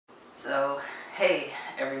So, hey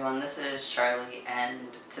everyone, this is Charlie, and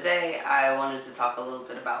today I wanted to talk a little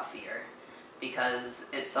bit about fear because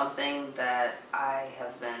it's something that I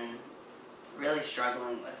have been really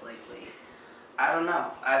struggling with lately. I don't know,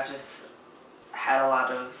 I've just had a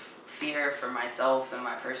lot of fear for myself and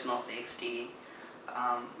my personal safety.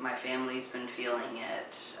 My family's been feeling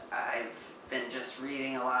it. I've been just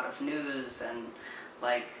reading a lot of news and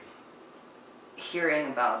like hearing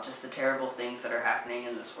about just the terrible things that are happening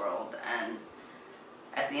in this world, and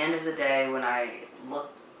at the end of the day, when I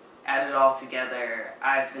look at it all together,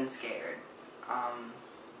 I've been scared.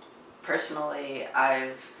 Personally,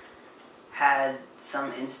 I've had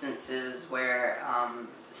some instances where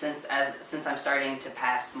since I'm starting to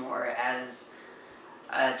pass more as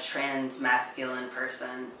a trans masculine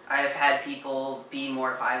person, I have had people be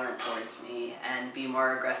more violent towards me and be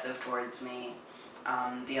more aggressive towards me.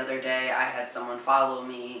 The other day I had someone follow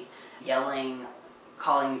me, yelling,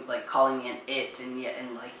 calling me an it,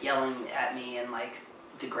 and like yelling at me and like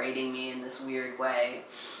degrading me in this weird way.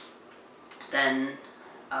 Then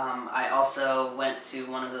I also went to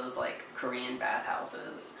one of those like Korean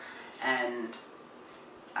bathhouses, and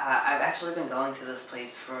I've actually been going to this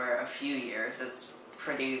place for a few years. It's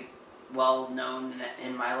pretty well known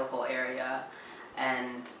in my local area,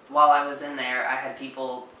 and while I was in there I had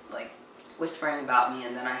people like whispering about me,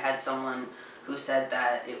 and then I had someone who said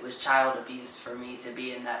that it was child abuse for me to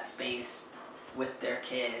be in that space with their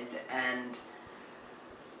kid, and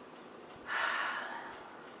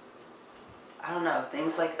I don't know,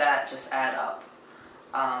 things like that just add up.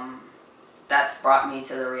 That's brought me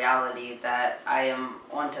to the reality that I am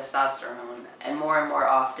on testosterone, and more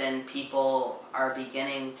often people are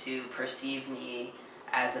beginning to perceive me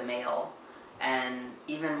as a male, and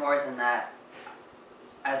even more than that,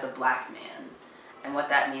 as a black man, and what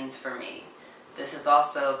that means for me. This has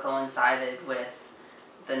also coincided with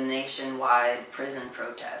the nationwide prison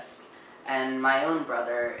protest, and my own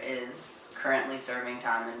brother is currently serving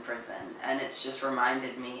time in prison, and it's just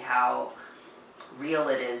reminded me how real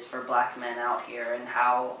it is for black men out here, and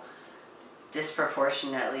how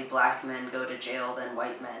disproportionately black men go to jail than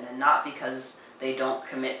white men, and not because they don't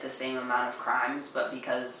commit the same amount of crimes, but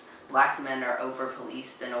because black men are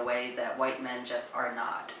over-policed in a way that white men just are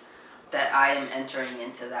not. That I am entering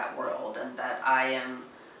into that world, and that I am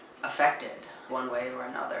affected one way or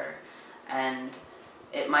another. And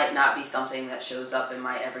it might not be something that shows up in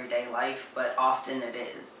my everyday life, but often it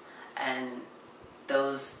is. And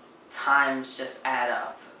those times just add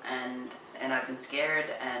up. And I've been scared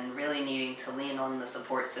and really needing to lean on the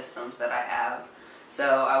support systems that I have.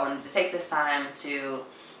 So I wanted to take this time to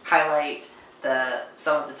highlight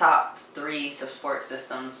some of the top 3 support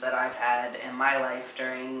systems that I've had in my life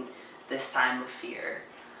during this time of fear.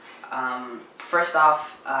 First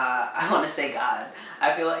off, I want to say God.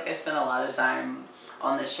 I feel like I spend a lot of time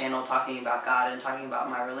on this channel talking about God and talking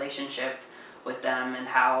about my relationship with them, and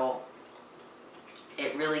how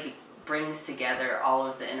it really brings together all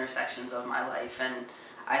of the intersections of my life. And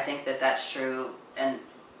I think that that's true, and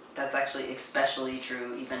that's actually especially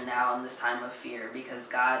true even now in this time of fear, because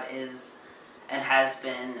God is and has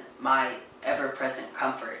been my ever-present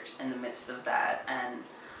comfort in the midst of that. And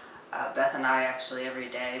Beth and I actually every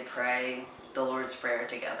day pray the Lord's Prayer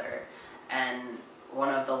together, and one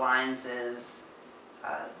of the lines is,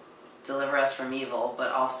 deliver us from evil,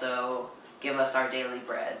 but also give us our daily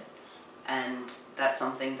bread. And that's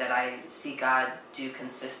something that I see God do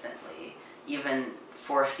consistently, even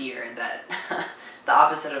for fear, that the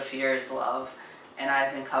opposite of fear is love. And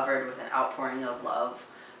I've been covered with an outpouring of love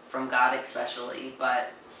from God especially.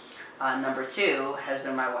 But number 2 has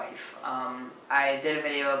been my wife. I did a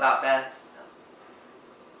video about Beth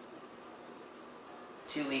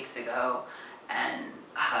 2 weeks ago, and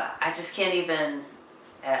I just can't even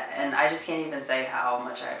say how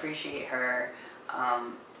much I appreciate her,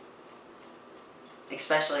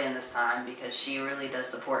 especially in this time, because she really does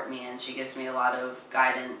support me, and she gives me a lot of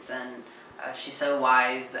guidance, and she's so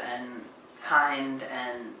wise and kind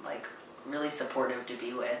and like really supportive to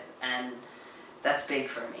be with, and that's big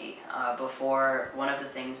for me. One of the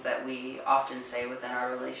things that we often say within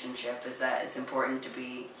our relationship is that it's important to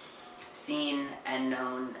be seen and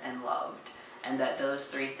known and loved, and that those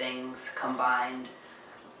 3 things combined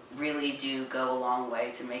really do go a long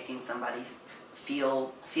way to making somebody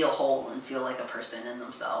feel whole and feel like a person in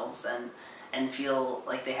themselves, and feel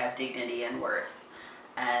like they have dignity and worth.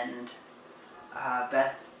 And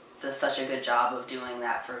Beth does such a good job of doing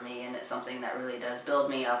that for me, and it's something that really does build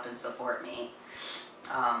me up and support me.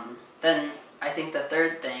 Then I think the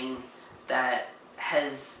 3rd thing that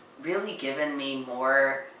has really given me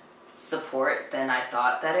more support than I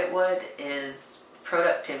thought that it would is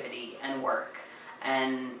productivity and work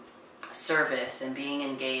and service and being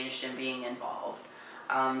engaged and being involved.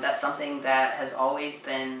 That's something that has always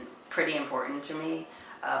been pretty important to me.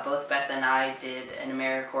 Both Beth and I did an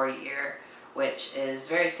AmeriCorps year, which is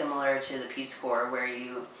very similar to the Peace Corps, where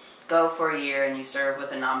you go for a year and you serve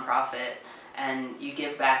with a nonprofit and you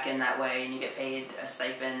give back in that way and you get paid a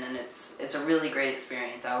stipend, and it's a really great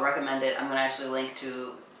experience. I would recommend it. I'm going to actually link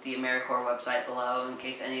to the AmeriCorps website below in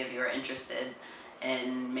case any of you are interested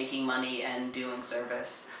in making money and doing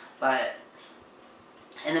service. But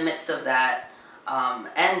in the midst of that,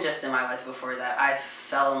 and just in my life before that, I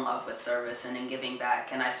fell in love with service and in giving back,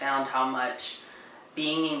 and I found how much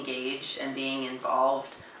being engaged and being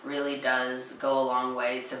involved really does go a long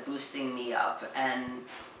way to boosting me up. And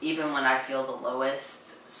even when I feel the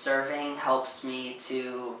lowest, serving helps me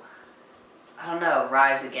to, I don't know,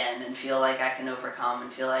 rise again and feel like I can overcome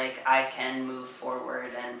and feel like I can move forward,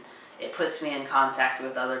 and it puts me in contact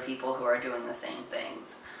with other people who are doing the same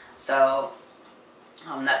things. So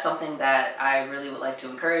that's something that I really would like to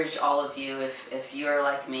encourage all of you, if you're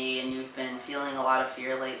like me and you've been feeling a lot of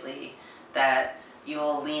fear lately, that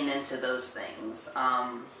you'll lean into those things.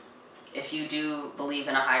 If you do believe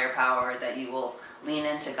in a higher power, that you will lean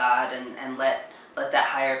into God and let that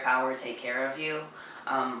higher power take care of you.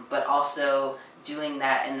 But also doing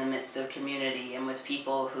that in the midst of community and with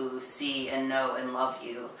people who see and know and love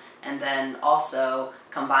you. And then also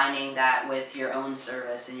combining that with your own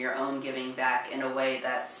service and your own giving back in a way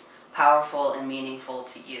that's powerful and meaningful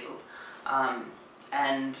to you.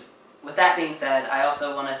 And with that being said, I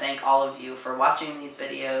also want to thank all of you for watching these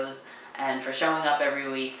videos and for showing up every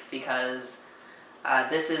week, because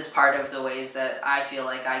this is part of the ways that I feel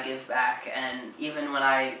like I give back. And even when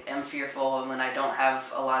I am fearful and when I don't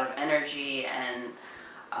have a lot of energy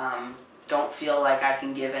and don't feel like I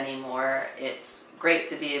can give anymore, it's great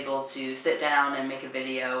to be able to sit down and make a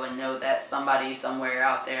video and know that somebody somewhere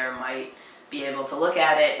out there might be able to look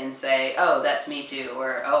at it and say, oh, that's me too,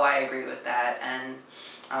 or oh, I agree with that. And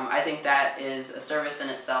I think that is a service in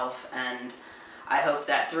itself, and I hope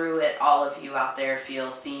that through it all of you out there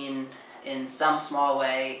feel seen in some small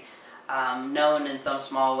way, known in some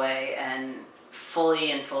small way, and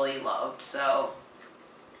fully loved. So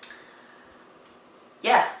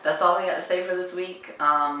yeah, that's all I got to say for this week.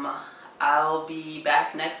 I'll be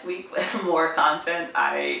back next week with more content.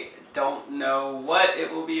 I don't know what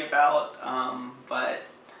it will be about, but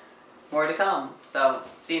more to come. So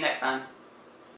see you next time.